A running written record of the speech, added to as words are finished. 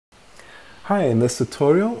Hi, in this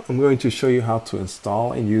tutorial, I'm going to show you how to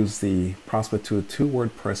install and use the Prosper202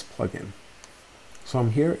 Wordpress plugin. So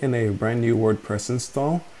I'm here in a brand new WordPress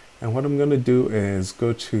install, and what I'm going to do is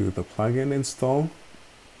go to the plugin install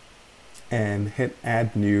and hit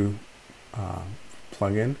add new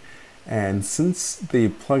plugin. And since the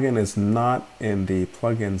plugin is not in the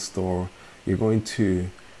plugin store, you're going to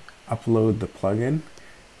upload the plugin,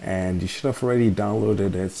 and you should have already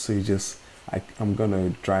downloaded it. So I'm going to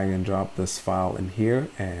drag and drop this file in here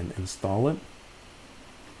and install it.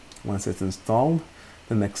 Once it's installed,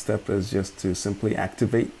 the next step is just to simply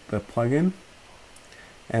activate the plugin,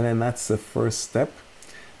 and then that's the first step.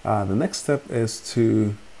 The next step is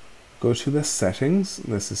to go to the settings.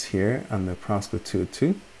 This is here on the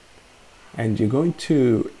Prosper202, and you're going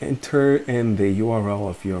to enter in the URL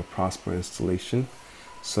of your Prosper installation.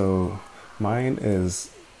 So mine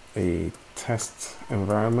is a test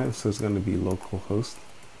environment, so it's going to be localhost.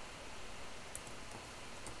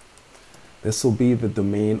 This will be the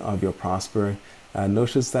domain of your Prosper.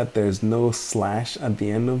 Notice that there's no slash at the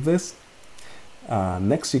end of this.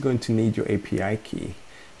 Next, you're going to need your API key.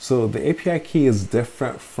 So the API key is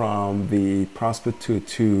different from the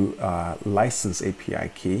Prosper202 license API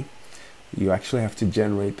key. You actually have to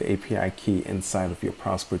generate the API key inside of your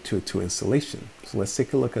Prosper202 installation. So let's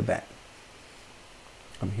take a look at that.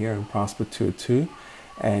 I'm here in Prosper202,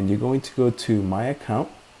 and you're going to go to My Account,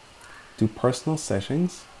 do Personal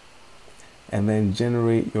Settings, and then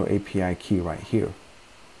generate your API key right here.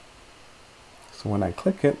 So when I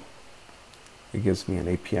click it, it gives me an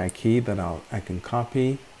API key that I can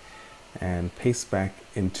copy and paste back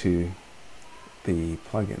into the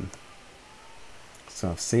plugin.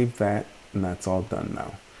 So I've saved that, and that's all done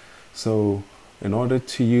now. So in order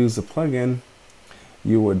to use the plugin,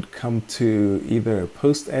 you would come to either a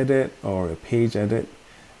post edit or a page edit,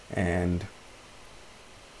 and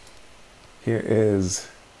here is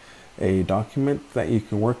a document that you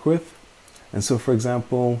can work with. And so, for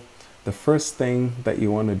example, the first thing that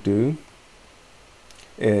you want to do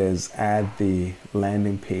is add the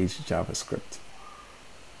landing page JavaScript.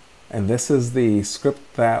 And this is the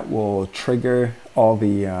script that will trigger all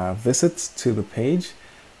the visits to the page.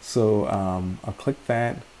 So I'll click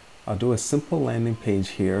that. I'll do a simple landing page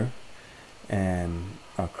here, and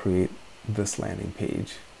I'll create this landing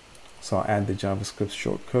page. So I'll add the JavaScript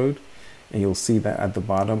shortcode, and you'll see that at the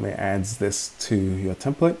bottom it adds this to your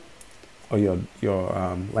template or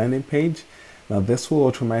your landing page. Now this will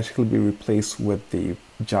automatically be replaced with the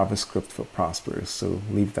JavaScript for Prosper, so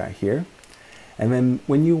leave that here. And then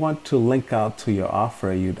when you want to link out to your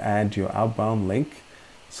offer, you'd add your outbound link.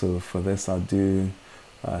 So for this, I'll do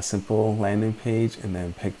a simple landing page and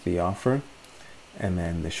then pick the offer and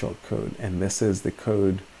then the short code, and this is the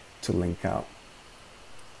code to link out.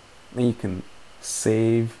 Then you can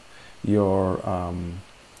save your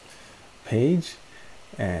page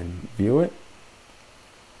and view it,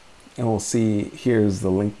 and we'll see here's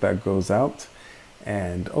the link that goes out.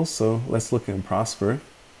 And also let's look in Prosper,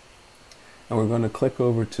 and we're going to click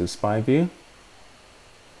over to Spy View.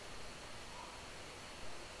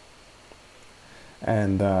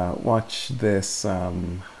 And watch this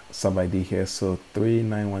sub ID here, so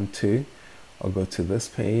 3912. I'll go to this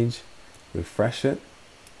page, refresh it,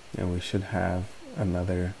 and we should have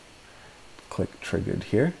another click triggered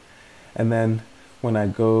here. And then when I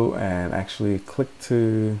go and actually click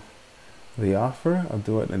to the offer, I'll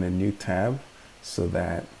do it in a new tab so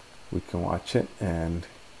that we can watch it, and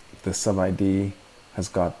the sub ID has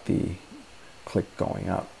got the click going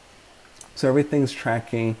up. So everything's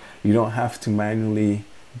tracking. You don't have to manually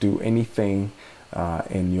do anything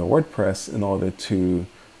in your WordPress in order to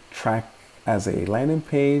track as a landing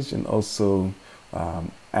page and also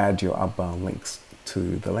add your outbound links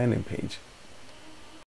to the landing page.